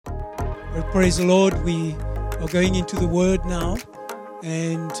Well, praise the Lord. We are going into the Word now.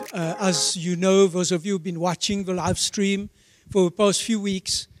 And as you know, those of you who've been watching the live stream for the past few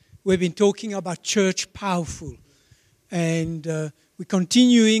weeks, we've been talking about church powerful. And we're going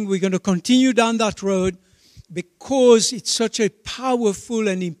to continue down that road because it's such a powerful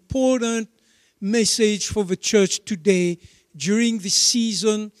and important message for the church today during this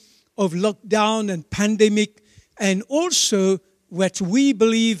season of lockdown and pandemic. And also what we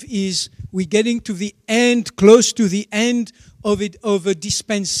believe is we're getting to the end, close to the end of a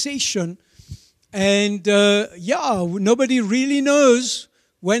dispensation. And nobody really knows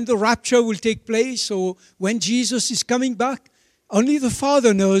when the rapture will take place or when Jesus is coming back. Only the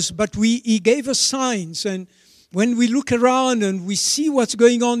Father knows, but He gave us signs. And when we look around and we see what's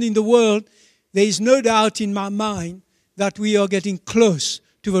going on in the world, there is no doubt in my mind that we are getting close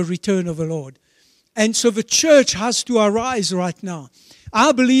to the return of the Lord. And so the church has to arise right now.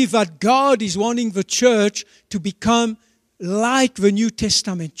 I believe that God is wanting the church to become like the New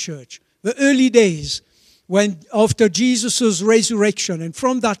Testament church. The early days, when after Jesus' resurrection, and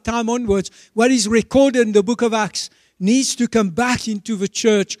from that time onwards, what is recorded in the book of Acts needs to come back into the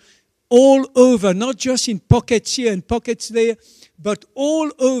church all over, not just in pockets here and pockets there, but all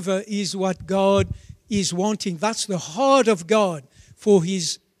over is what God is wanting. That's the heart of God for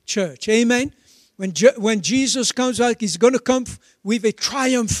His church. Amen? When Jesus comes back, He's going to come with a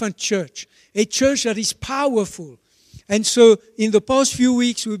triumphant church, a church that is powerful. And so in the past few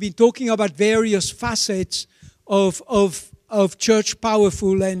weeks, we've been talking about various facets of church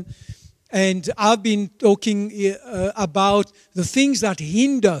powerful. And I've been talking about the things that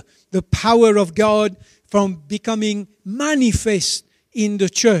hinder the power of God from becoming manifest in the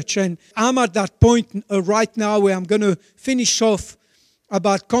church. And I'm at that point right now where I'm going to finish off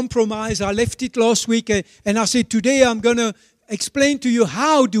about compromise. I left it last week and I said today I'm going to explain to you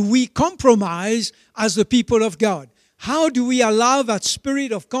how do we compromise as the people of God. How do we allow that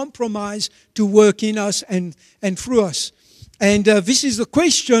spirit of compromise to work in us and through us? And this is the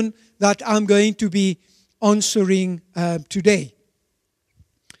question that I'm going to be answering today.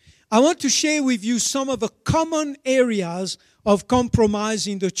 I want to share with you some of the common areas of compromise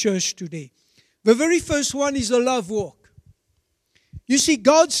in the church today. The very first one is the love walk. You see,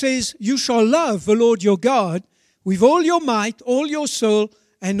 God says, you shall love the Lord your God with all your might, all your soul,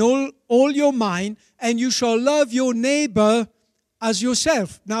 and all your mind, and you shall love your neighbor as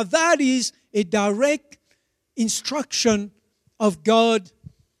yourself. Now, that is a direct instruction of God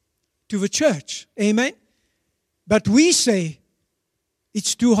to the church. Amen? But we say,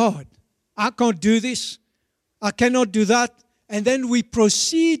 it's too hard. I can't do this. I cannot do that. And then we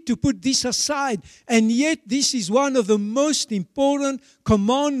proceed to put this aside. And yet this is one of the most important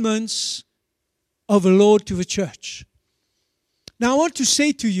commandments of the Lord to the church. Now I want to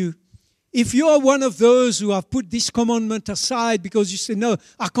say to you, if you are one of those who have put this commandment aside because you say, no,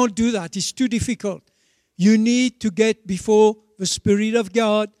 I can't do that, it's too difficult. You need to get before the Spirit of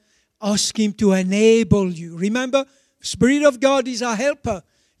God. Ask Him to enable you. Remember, the Spirit of God is our helper.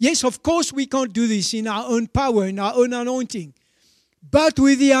 Yes, of course we can't do this in our own power, in our own anointing. But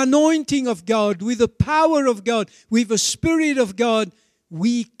with the anointing of God, with the power of God, with the Spirit of God,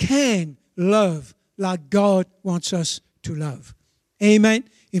 we can love like God wants us to love. Amen.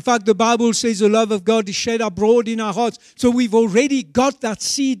 In fact, the Bible says the love of God is shed abroad in our hearts. So we've already got that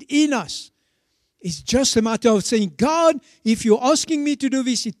seed in us. It's just a matter of saying, God, if you're asking me to do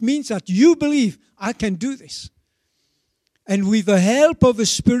this, it means that you believe I can do this. And with the help of the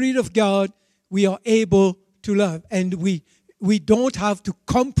Spirit of God, we are able to love. And we don't have to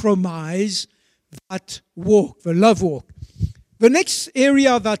compromise that walk, the love walk. The next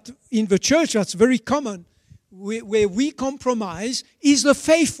area that in the church that's very common, where we compromise, is the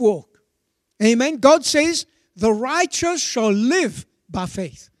faith walk. Amen. God says, the righteous shall live by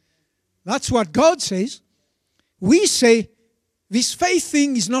faith. That's what God says. We say, this faith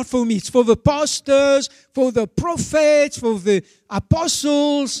thing is not for me. It's for the pastors, for the prophets, for the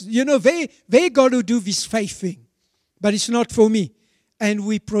apostles. You know, they got to do this faith thing. But it's not for me. And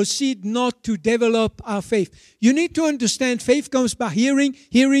we proceed not to develop our faith. You need to understand faith comes by hearing,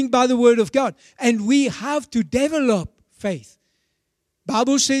 hearing by the word of God. And we have to develop faith.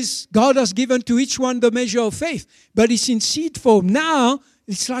 Bible says God has given to each one the measure of faith. But it's in seed form. Now,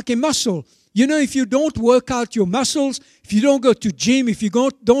 it's like a muscle. You know, if you don't work out your muscles, if you don't go to gym, if you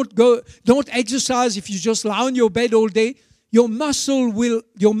don't exercise, if you just lie on your bed all day, your muscles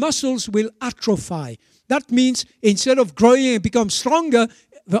will atrophy. That means instead of growing and become stronger,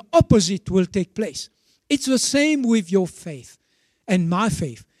 the opposite will take place. It's the same with your faith and my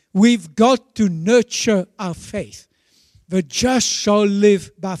faith. We've got to nurture our faith. The just shall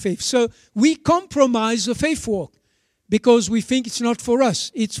live by faith. So we compromise the faith walk because we think it's not for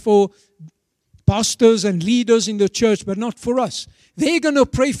us. It's for pastors and leaders in the church, but not for us. They're going to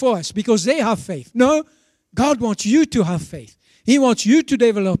pray for us because they have faith. No, God wants you to have faith. He wants you to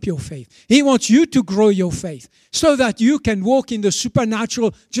develop your faith. He wants you to grow your faith so that you can walk in the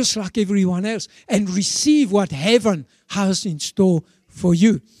supernatural just like everyone else and receive what heaven has in store for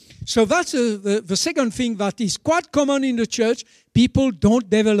you. So that's the second thing that is quite common in the church. People don't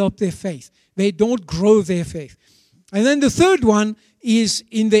develop their faith. They don't grow their faith. And then the third one is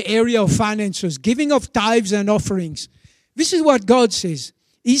in the area of finances, giving of tithes and offerings. This is what God says.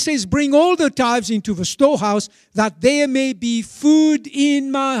 He says, bring all the tithes into the storehouse that there may be food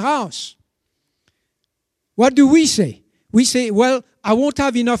in my house. What do we say? We say, well, I won't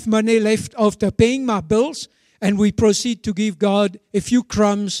have enough money left after paying my bills, and we proceed to give God a few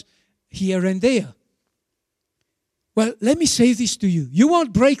crumbs here and there. Well, let me say this to you. You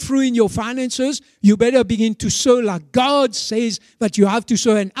want breakthrough in your finances, you better begin to sow like God says that you have to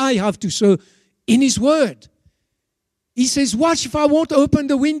sow, and I have to sow in His Word. He says, watch if I won't open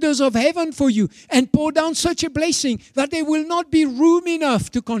the windows of heaven for you and pour down such a blessing that there will not be room enough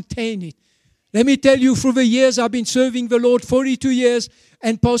to contain it. Let me tell you, through the years I've been serving the Lord, 42 years,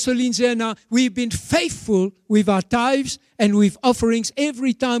 and Pastor Lindsay and I, we've been faithful with our tithes and with offerings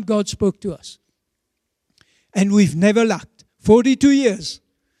every time God spoke to us. And we've never lacked. 42 years.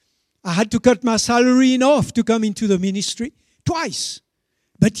 I had to cut my salary in half to come into the ministry twice.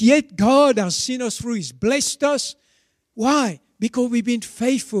 But yet God has seen us through. He's blessed us. Why? Because we've been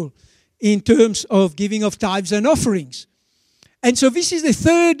faithful in terms of giving of tithes and offerings. And so this is the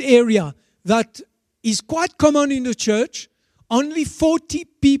third area that is quite common in the church. Only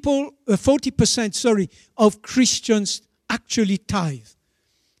 40% of Christians actually tithe.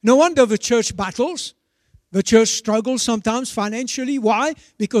 No wonder the church battles. The church struggles sometimes financially. Why?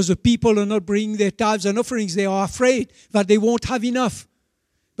 Because the people are not bringing their tithes and offerings. They are afraid that they won't have enough.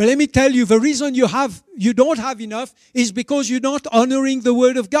 But let me tell you, the reason you don't have enough is because you're not honoring the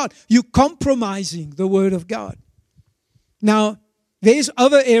Word of God. You're compromising the Word of God. Now, there's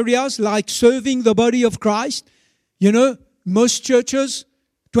other areas like serving the body of Christ. You know, most churches,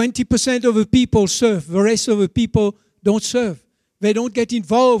 20% of the people serve. The rest of the people don't serve. They don't get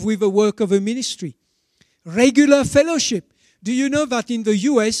involved with the work of a ministry. Regular fellowship. Do you know that in the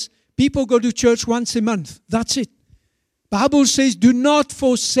U.S., people go to church once a month? That's it. Bible says, do not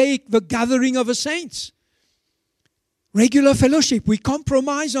forsake the gathering of the saints. Regular fellowship. We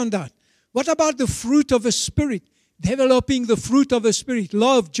compromise on that. What about the fruit of the Spirit? Developing the fruit of the Spirit.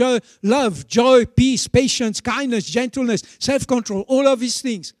 Love, joy, peace, patience, kindness, gentleness, self-control. All of these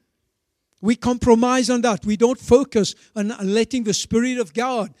things. We compromise on that. We don't focus on letting the Spirit of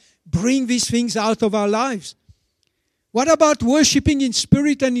God bring these things out of our lives. What about worshiping in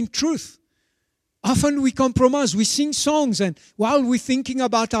spirit and in truth? Often we compromise. We sing songs, and while we're thinking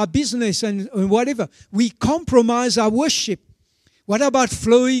about our business and whatever, we compromise our worship. What about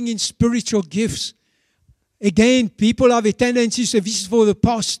flowing in spiritual gifts? Again, people have a tendency to say, this is for the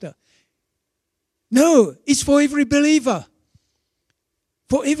pastor. No, it's for every believer.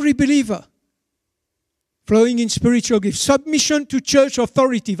 For every believer. Flowing in spiritual gifts. Submission to church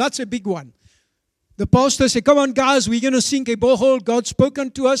authority. That's a big one. The pastor said, come on guys, we're going to sink a borehole. God's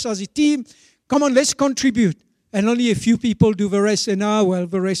spoken to us as a team. Come on, let's contribute. And only a few people do the rest. And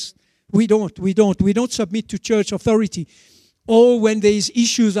the rest, we don't. We don't submit to church authority. Or when there's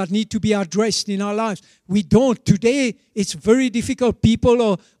issues that need to be addressed in our lives. We don't. Today, it's very difficult.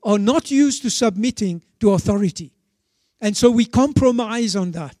 People are not used to submitting to authority. And so we compromise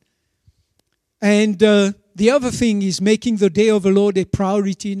on that. And the other thing is making the day of the Lord a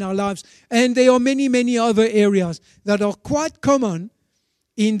priority in our lives. And there are many, many other areas that are quite common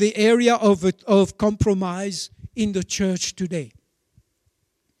in the area of compromise in the church today.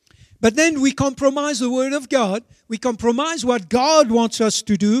 But then we compromise the Word of God. We compromise what God wants us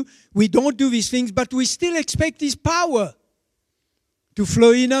to do. We don't do these things, but we still expect His power to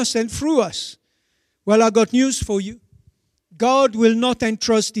flow in us and through us. Well, I got news for you. God will not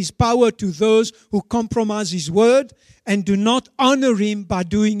entrust His power to those who compromise His word and do not honor Him by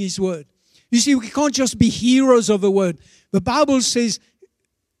doing His word. You see, we can't just be hearers of the word. The Bible says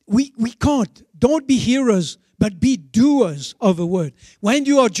we can't. Don't be hearers, but be doers of the word. When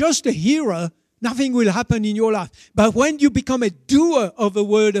you are just a hearer, nothing will happen in your life. But when you become a doer of the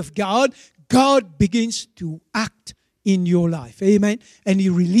word of God, God begins to act in your life. Amen. And He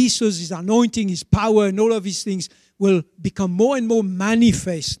releases His anointing, His power, and all of these things will become more and more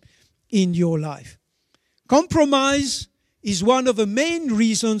manifest in your life. Compromise is one of the main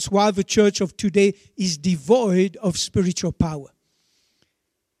reasons why the church of today is devoid of spiritual power.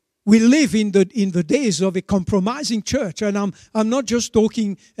 We live in the days of a compromising church, and I'm not just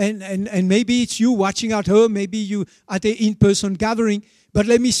talking, and maybe it's you watching at home, maybe you at an in-person gathering, but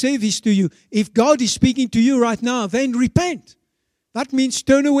let me say this to you. If God is speaking to you right now, then repent. That means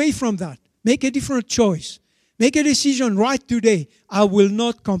turn away from that. Make a different choice. Make a decision right today. I will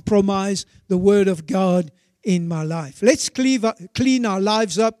not compromise the Word of God in my life. Let's clean our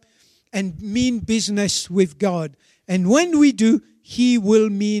lives up and mean business with God. And when we do, He will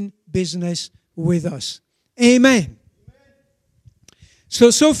mean business with us. Amen.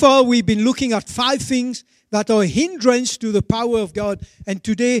 So far we've been looking at 5 things that are a hindrance to the power of God. And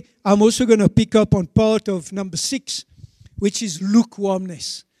today I'm also going to pick up on part of number 6, which is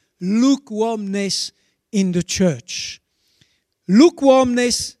lukewarmness. Lukewarmness in the church.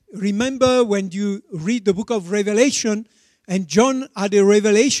 Lukewarmness, remember when you read the book of Revelation, and John had a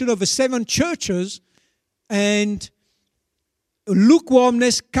revelation of the 7 churches, and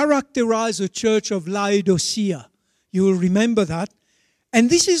lukewarmness characterized the church of Laodicea. You will remember that. And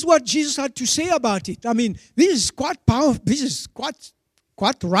this is what Jesus had to say about it. I mean, this is quite powerful. This is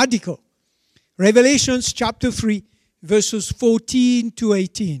quite radical. Revelations chapter 3, verses 14 to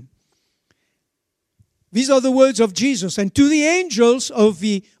 18. These are the words of Jesus. And to the angels of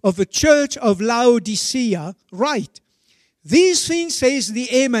the church of Laodicea, write, these things says the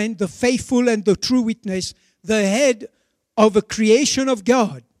Amen, the faithful and the true witness, the head of the creation of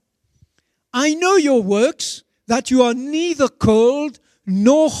God. I know your works, that you are neither cold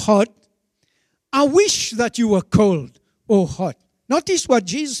nor hot. I wish that you were cold or hot. Notice what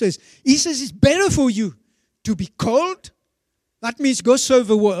Jesus says. He says it's better for you to be cold, that means go serve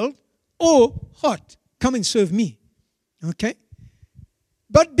the world, or hot, come and serve me. Okay?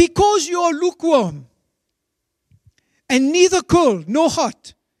 But because you are lukewarm and neither cold nor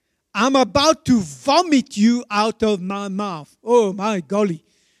hot, I'm about to vomit you out of my mouth. Oh my golly.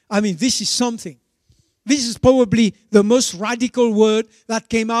 I mean, this is something. This is probably the most radical word that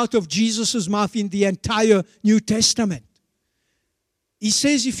came out of Jesus' mouth in the entire New Testament. He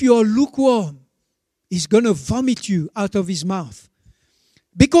says if you are lukewarm, He's going to vomit you out of His mouth.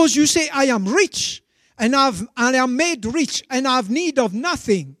 Because you say, I am rich, and I am made rich, and I have need of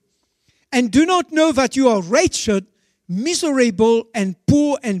nothing, and do not know that you are wretched, miserable, and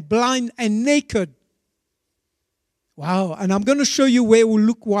poor, and blind, and naked. Wow, and I'm going to show you where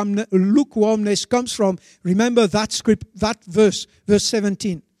lukewarmness comes from. Remember that script, that verse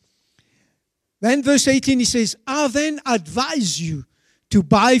 17. Then verse 18, he says, I then advise you to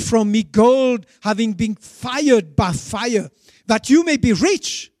buy from me gold, having been fired by fire, that you may be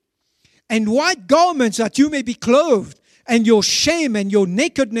rich, and white garments, that you may be clothed, and your shame and your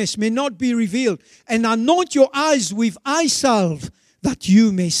nakedness may not be revealed, and anoint your eyes with eye salve, that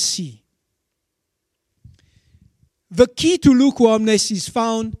you may see. The key to lukewarmness is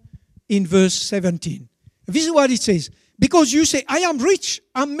found in verse 17. This is what it says. Because you say, I am rich,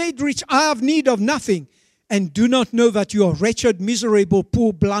 I'm made rich, I have need of nothing, and do not know that you are wretched, miserable,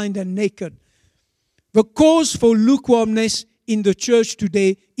 poor, blind, and naked. The cause for lukewarmness in the church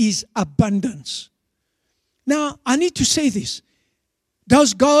today is abundance. Now, I need to say this.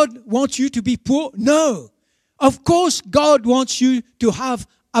 Does God want you to be poor? No. Of course, God wants you to have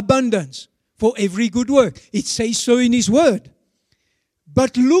abundance for every good work. It says so in His Word.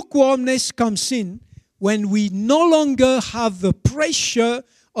 But lukewarmness comes in when we no longer have the pressure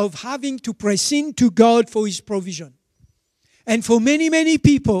of having to press into God for His provision. And for many, many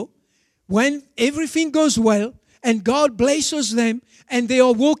people, when everything goes well and God blesses them and they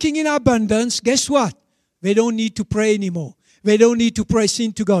are walking in abundance, guess what? They don't need to pray anymore. They don't need to press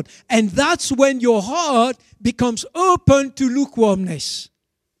into God. And that's when your heart becomes open to lukewarmness.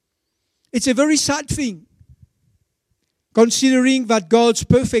 It's a very sad thing, considering that God's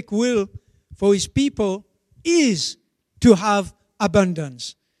perfect will for His people is to have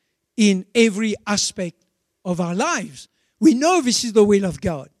abundance in every aspect of our lives. We know this is the will of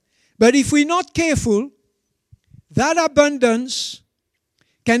God. But if we're not careful, that abundance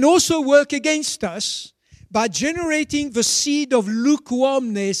can also work against us by generating the seed of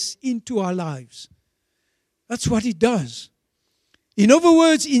lukewarmness into our lives. That's what it does. In other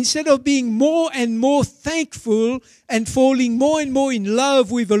words, instead of being more and more thankful and falling more and more in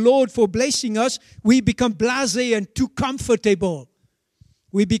love with the Lord for blessing us, we become blasé and too comfortable.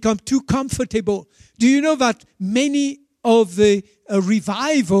 We become too comfortable. Do you know that many of the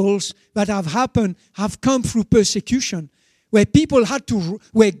revivals that have happened have come through persecution? Where God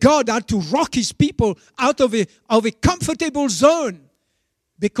had to rock His people out of a comfortable zone.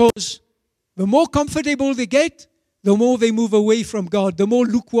 Because the more comfortable they get, the more they move away from God, the more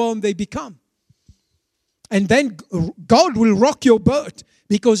lukewarm they become. And then God will rock your boat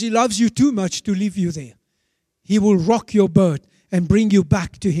because He loves you too much to leave you there. He will rock your boat and bring you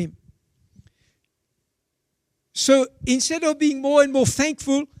back to Him. So instead of being more and more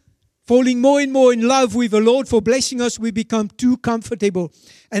thankful, falling more and more in love with the Lord for blessing us, we become too comfortable.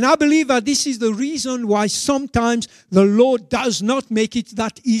 And I believe that this is the reason why sometimes the Lord does not make it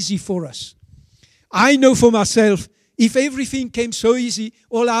that easy for us. I know for myself, if everything came so easy,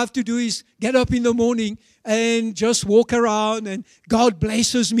 all I have to do is get up in the morning and just walk around and God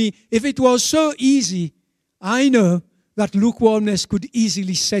blesses me. If it was so easy, I know that lukewarmness could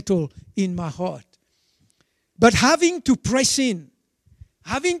easily settle in my heart. But having to press in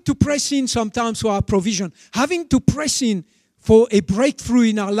sometimes for our provision, having to press in for a breakthrough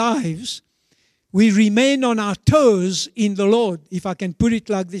in our lives, we remain on our toes in the Lord, if I can put it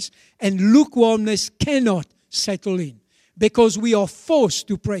like this, and lukewarmness cannot settle in because we are forced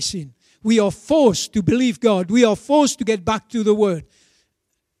to press in. We are forced to believe God. We are forced to get back to the Word.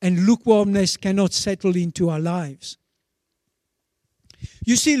 And lukewarmness cannot settle into our lives.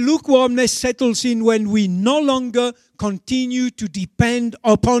 You see, lukewarmness settles in when we no longer continue to depend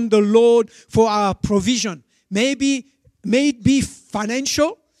upon the Lord for our provision. May it be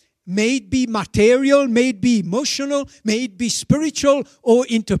financial, may it be material, may it be emotional, may it be spiritual or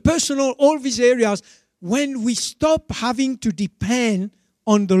interpersonal, all these areas. When we stop having to depend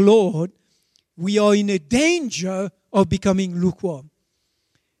on the Lord, we are in a danger of becoming lukewarm.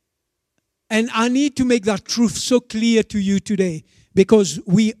 And I need to make that truth so clear to you today because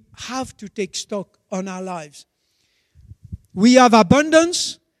we have to take stock on our lives. We have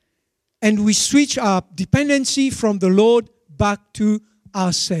abundance and we switch our dependency from the Lord back to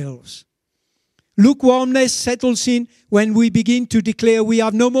ourselves. Lukewarmness settles in when we begin to declare we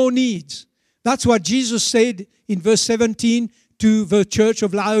have no more needs. That's what Jesus said in verse 17 to the church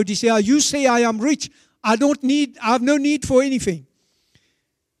of Laodicea. You say I am rich. I have no need for anything.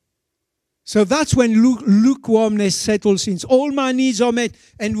 So that's when lukewarmness settles in. All my needs are met,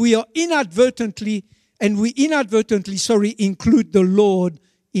 and we inadvertently include the Lord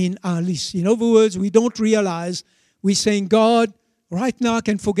in our list. In other words, we don't realize we're saying, God, right now I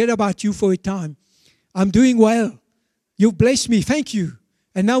can forget about you for a time. I'm doing well. You've blessed me. Thank you.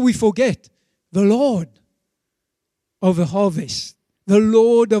 And now we forget the Lord of a harvest, the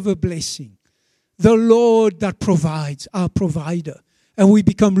Lord of a blessing, the Lord that provides, our provider. And we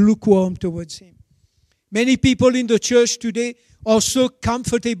become lukewarm towards Him. Many people in the church today are so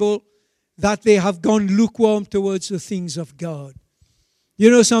comfortable that they have gone lukewarm towards the things of God.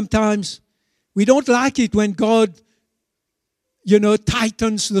 You know, sometimes we don't like it when God,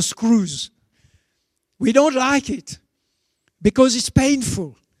 tightens the screws. We don't like it because it's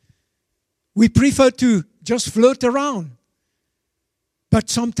painful. We prefer to just float around. But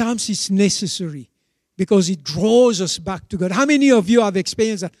sometimes it's necessary because it draws us back to God. How many of you have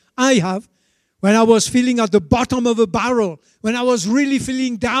experienced that? I have. When I was feeling at the bottom of a barrel, when I was really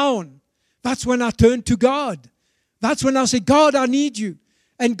feeling down, that's when I turned to God. That's when I say, God, I need you.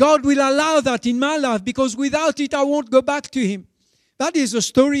 And God will allow that in my life because without it, I won't go back to Him. That is the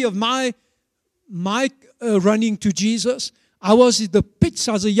story of my running to Jesus. I was in the pits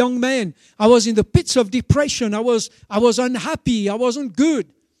as a young man. I was in the pits of depression. I was unhappy. I wasn't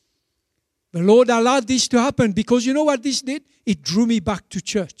good. The Lord allowed this to happen because you know what this did? It drew me back to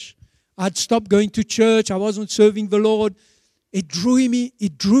church. I'd stopped going to church. I wasn't serving the Lord. It drew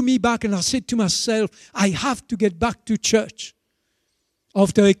me back, and I said to myself, I have to get back to church.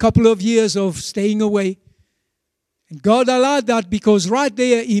 After a couple of years of staying away. And God allowed that because right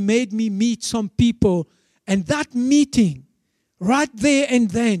there He made me meet some people. And that meeting, right there and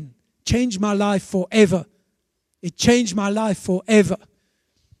then, changed my life forever. It changed my life forever.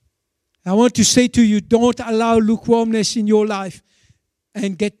 I want to say to you, don't allow lukewarmness in your life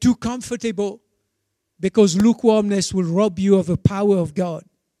and get too comfortable because lukewarmness will rob you of the power of God.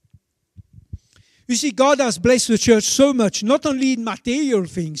 You see, God has blessed the church so much, not only in material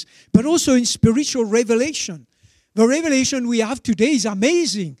things, but also in spiritual revelation. The revelation we have today is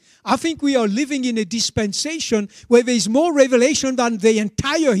amazing. I think we are living in a dispensation where there is more revelation than the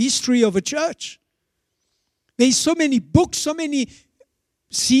entire history of a church. There is so many books, so many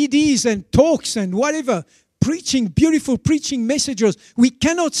CDs and talks and whatever, beautiful preaching messages. We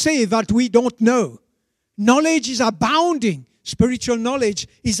cannot say that we don't know. Knowledge is abounding. Spiritual knowledge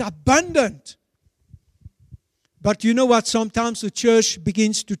is abundant. But you know what? Sometimes the church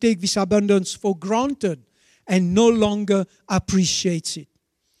begins to take this abundance for granted and no longer appreciates it.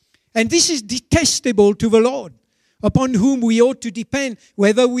 And this is detestable to the Lord. upon whom we ought to depend,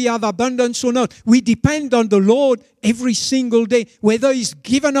 whether we have abundance or not. We depend on the Lord every single day, whether He's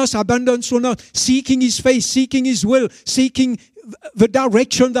given us abundance or not, seeking His face, seeking His will, seeking the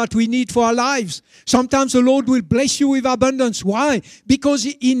direction that we need for our lives. Sometimes the Lord will bless you with abundance. Why? Because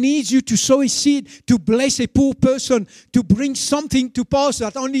He needs you to sow a seed, to bless a poor person, to bring something to pass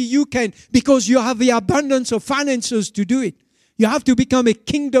that only you can, because you have the abundance of finances to do it. You have to become a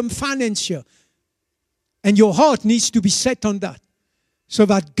kingdom financier. And your heart needs to be set on that, so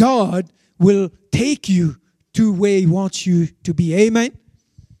that God will take you to where He wants you to be. Amen?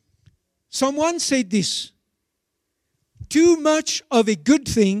 Someone said this: too much of a good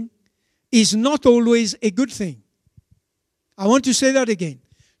thing is not always a good thing. I want to say that again.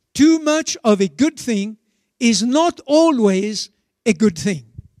 Too much of a good thing is not always a good thing.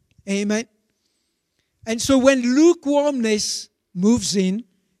 Amen? And so when lukewarmness moves in,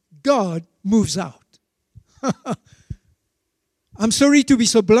 God moves out. I'm sorry to be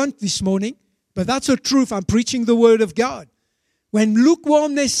so blunt this morning, but that's the truth. I'm preaching the word of God. When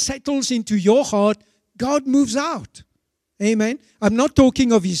lukewarmness settles into your heart, God moves out. Amen. I'm not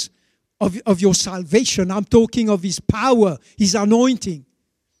talking of your salvation. I'm talking of His power, His anointing.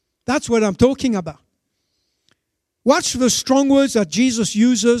 That's what I'm talking about. Watch the strong words that Jesus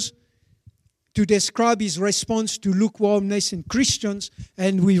uses to describe His response to lukewarmness in Christians.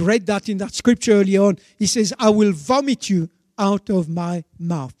 And we read that in that scripture earlier on. He says, I will vomit you out of my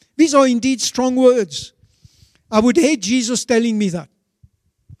mouth. These are indeed strong words. I would hate Jesus telling me that.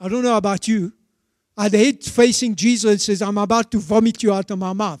 I don't know about you. I'd hate facing Jesus and says, I'm about to vomit you out of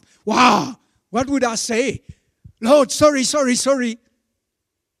my mouth. Wow! What would I say? Lord, sorry.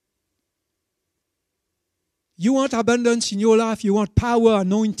 You want abundance in your life, you want power,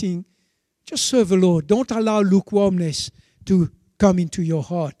 anointing, just serve the Lord. Don't allow lukewarmness to come into your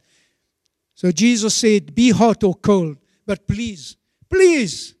heart. So Jesus said, be hot or cold, but please,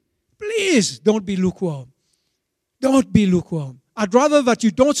 don't be lukewarm. Don't be lukewarm. I'd rather that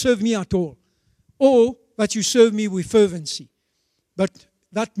you don't serve me at all, or that you serve me with fervency. But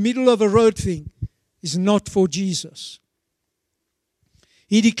that middle of the road thing is not for Jesus.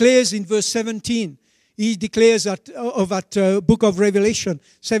 He declares in verse 17, he declares that of that book of Revelation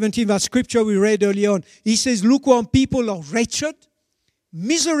 17, that scripture we read earlier on. He says, lukewarm people are wretched,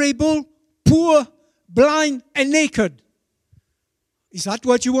 miserable, poor, blind, and naked. Is that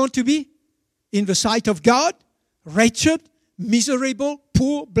what you want to be in the sight of God? Wretched, miserable,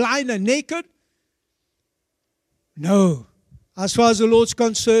 poor, blind, and naked? No. As far as the Lord's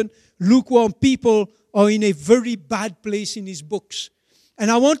concerned, lukewarm people are in a very bad place in His books. And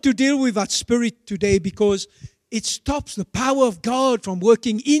I want to deal with that spirit today because it stops the power of God from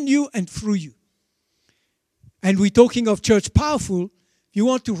working in you and through you. And we're talking of church powerful. If you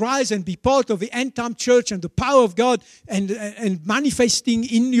want to rise and be part of the end-time church and the power of God and manifesting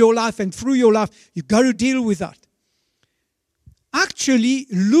in your life and through your life, you've got to deal with that. Actually,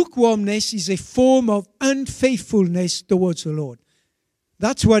 lukewarmness is a form of unfaithfulness towards the Lord.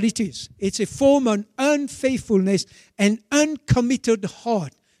 That's what it is. It's a form of unfaithfulness and uncommitted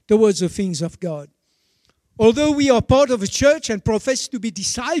heart towards the things of God. Although we are part of a church and profess to be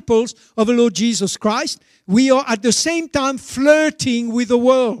disciples of the Lord Jesus Christ, we are at the same time flirting with the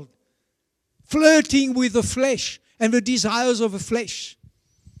world, flirting with the flesh and the desires of the flesh.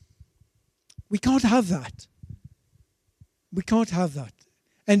 We can't have that. We can't have that.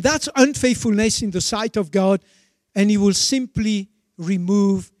 And that's unfaithfulness in the sight of God, and He will simply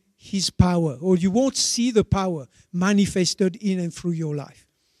remove His power, or you won't see the power manifested in and through your life.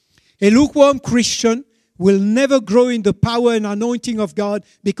 A lukewarm Christian will never grow in the power and anointing of God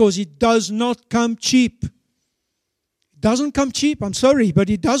because it does not come cheap. It doesn't come cheap, I'm sorry, but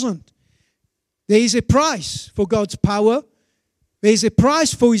it doesn't. There is a price for God's power. There is a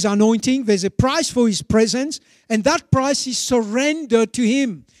price for His anointing. There's a price for His presence. And that price is surrender to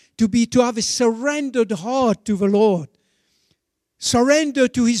Him, to have a surrendered heart to the Lord. Surrender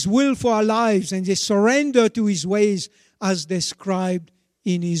to His will for our lives and a surrender to His ways as described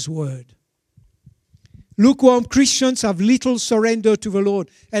in His Word. Lukewarm Christians have little surrender to the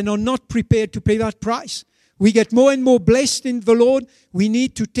Lord and are not prepared to pay that price. We get more and more blessed in the Lord. We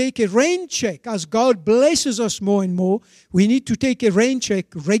need to take a rain check. As God blesses us more and more, we need to take a rain check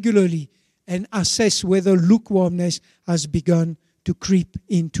regularly and assess whether lukewarmness has begun to creep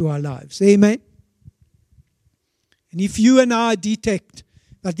into our lives. Amen? And if you and I detect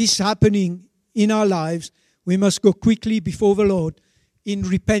that this is happening in our lives, we must go quickly before the Lord in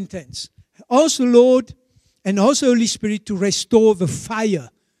repentance. Ask the Lord and also Holy Spirit to restore the fire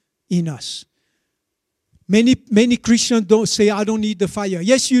in us. Many Christians don't say, I don't need the fire.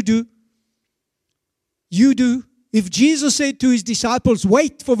 Yes, you do. You do. If Jesus said to his disciples,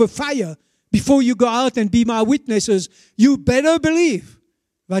 wait for the fire before you go out and be my witnesses, you better believe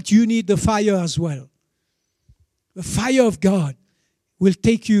that you need the fire as well. The fire of God will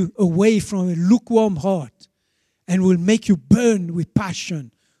take you away from a lukewarm heart and will make you burn with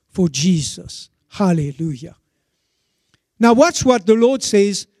passion for Jesus. Hallelujah. Now watch what the Lord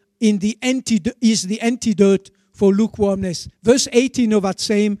says is the antidote for lukewarmness. Verse 18 of that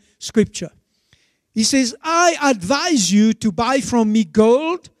same scripture. He says, I advise you to buy from me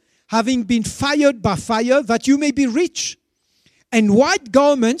gold, having been fired by fire, that you may be rich, and white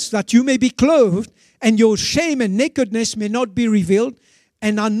garments, that you may be clothed, and your shame and nakedness may not be revealed,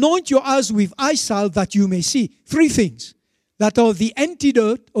 and anoint your eyes with eye salve that you may see. 3 things that are the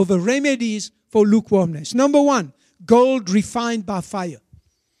antidote or the remedies for lukewarmness. Number 1, gold refined by fire.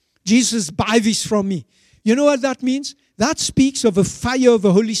 Jesus, buy this from me. You know what that means? That speaks of a fire of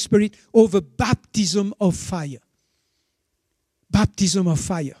the Holy Spirit or the baptism of fire. Baptism of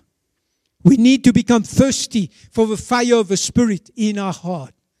fire. We need to become thirsty for the fire of the Spirit in our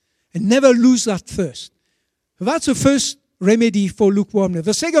heart and never lose that thirst. That's the first remedy for lukewarmness.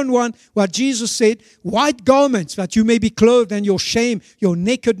 The second one, what Jesus said, white garments that you may be clothed and your shame, your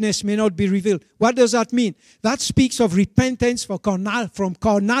nakedness may not be revealed. What does that mean? That speaks of repentance from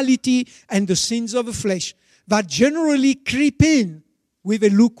carnality and the sins of the flesh that generally creep in with a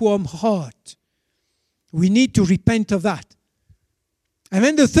lukewarm heart. We need to repent of that. And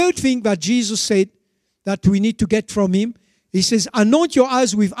then the third thing that Jesus said that we need to get from him, he says, anoint your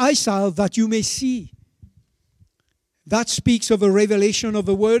eyes with eye salve that you may see. That speaks of a revelation of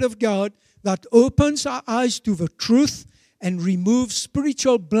the Word of God that opens our eyes to the truth and removes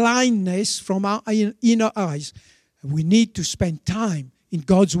spiritual blindness from our inner eyes. We need to spend time in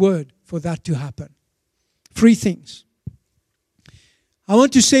God's Word for that to happen. 3 things. I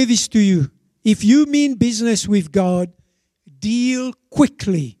want to say this to you. If you mean business with God, deal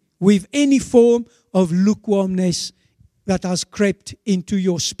quickly with any form of lukewarmness that has crept into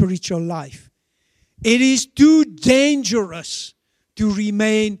your spiritual life. It is too dangerous to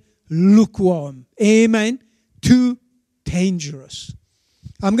remain lukewarm. Amen. Too dangerous.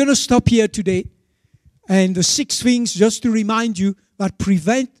 I'm going to stop here today. And the 6 things, just to remind you, that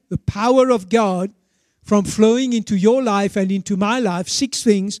prevent the power of God from flowing into your life and into my life. 6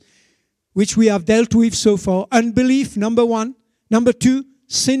 things which we have dealt with so far. Unbelief, number 1. Number 2,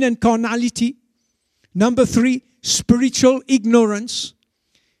 sin and carnality. Number 3, spiritual ignorance.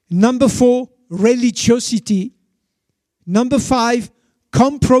 Number 4, religiosity. Number 5,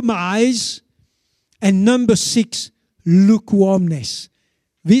 compromise. And number 6, lukewarmness.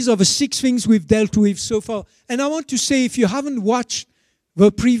 These are the 6 things we've dealt with so far. And I want to say, if you haven't watched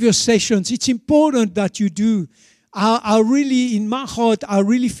the previous sessions, it's important that you do. I really, in my heart, I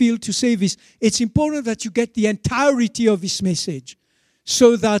really feel to say this. It's important that you get the entirety of this message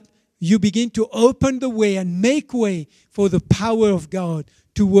so that you begin to open the way and make way for the power of God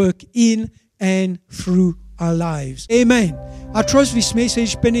to work in and through our lives. Amen. I trust this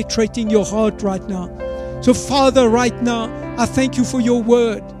message penetrating your heart right now. So, Father, right now, I thank you for your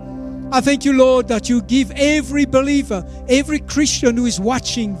word. I thank you, Lord, that you give every believer, every Christian who is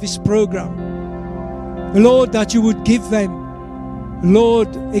watching this program, Lord, that you would give them,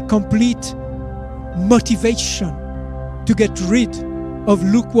 Lord, a complete motivation to get rid of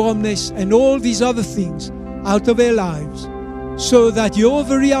lukewarmness and all these other things out of their lives, so that your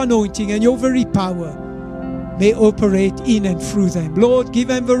very anointing and your very power may operate in and through them. Lord, give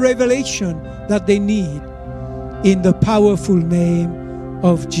them the revelation that they need in the powerful name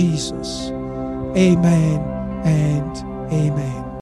of Jesus. Amen and amen.